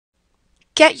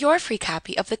Get your free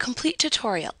copy of the complete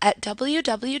tutorial at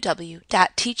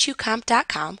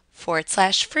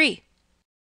www.teachucomp.com/free.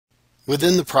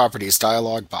 Within the Properties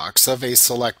dialog box of a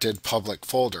selected public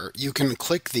folder, you can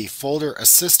click the Folder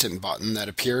Assistant button that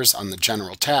appears on the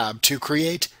General tab to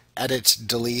create, edit,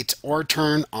 delete, or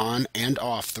turn on and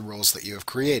off the rules that you have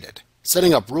created.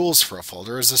 Setting up rules for a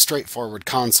folder is a straightforward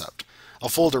concept. A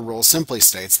folder rule simply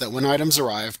states that when items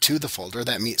arrive to the folder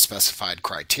that meet specified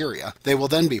criteria, they will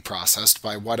then be processed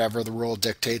by whatever the rule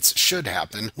dictates should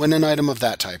happen when an item of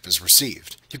that type is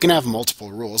received. You can have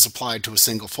multiple rules applied to a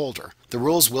single folder. The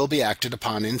rules will be acted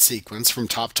upon in sequence from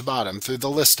top to bottom through the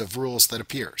list of rules that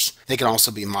appears. They can also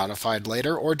be modified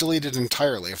later or deleted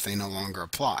entirely if they no longer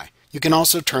apply. You can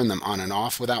also turn them on and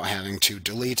off without having to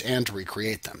delete and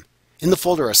recreate them. In the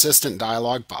Folder Assistant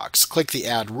dialog box, click the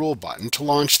Add Rule button to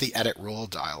launch the Edit Rule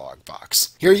dialog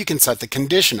box. Here you can set the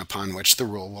condition upon which the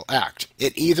rule will act.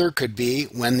 It either could be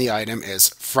when the item is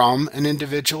from an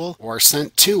individual or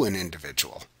sent to an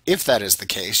individual. If that is the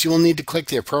case, you will need to click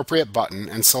the appropriate button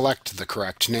and select the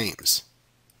correct names.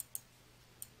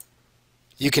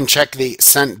 You can check the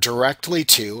Sent Directly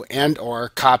To and/or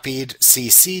Copied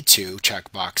CC To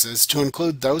checkboxes to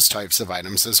include those types of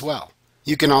items as well.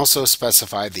 You can also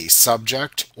specify the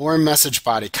subject or message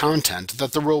body content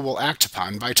that the rule will act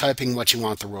upon by typing what you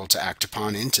want the rule to act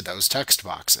upon into those text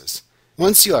boxes.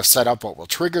 Once you have set up what will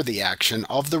trigger the action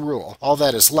of the rule, all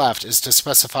that is left is to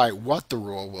specify what the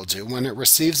rule will do when it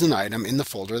receives an item in the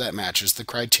folder that matches the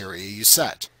criteria you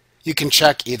set. You can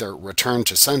check either Return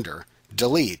to Sender,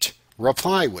 Delete,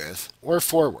 Reply With, or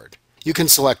Forward. You can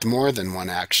select more than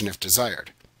one action if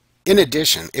desired. In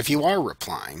addition, if you are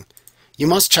replying, you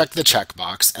must check the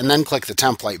checkbox and then click the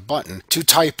Template button to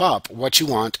type up what you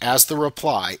want as the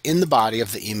reply in the body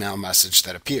of the email message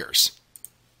that appears.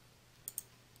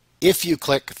 If you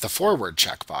click the Forward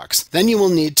checkbox, then you will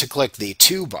need to click the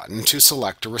To button to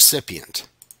select a recipient.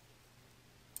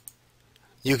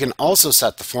 You can also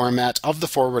set the format of the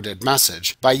forwarded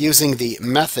message by using the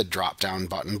Method drop-down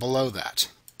button below that.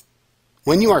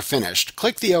 When you are finished,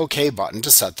 click the OK button to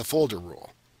set the folder rule.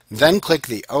 Then click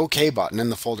the OK button in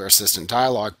the Folder Assistant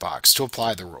dialog box to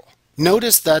apply the rule.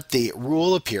 Notice that the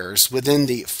rule appears within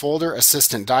the Folder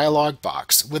Assistant dialog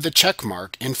box with a check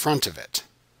mark in front of it.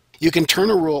 You can turn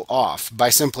a rule off by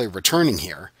simply returning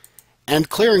here and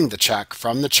clearing the check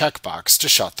from the checkbox to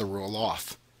shut the rule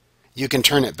off. You can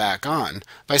turn it back on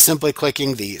by simply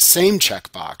clicking the same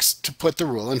checkbox to put the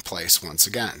rule in place once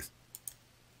again.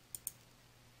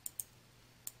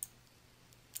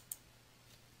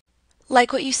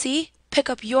 Like what you see? Pick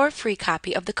up your free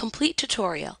copy of the complete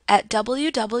tutorial at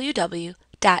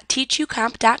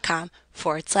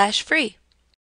www.teachucomp.com/free.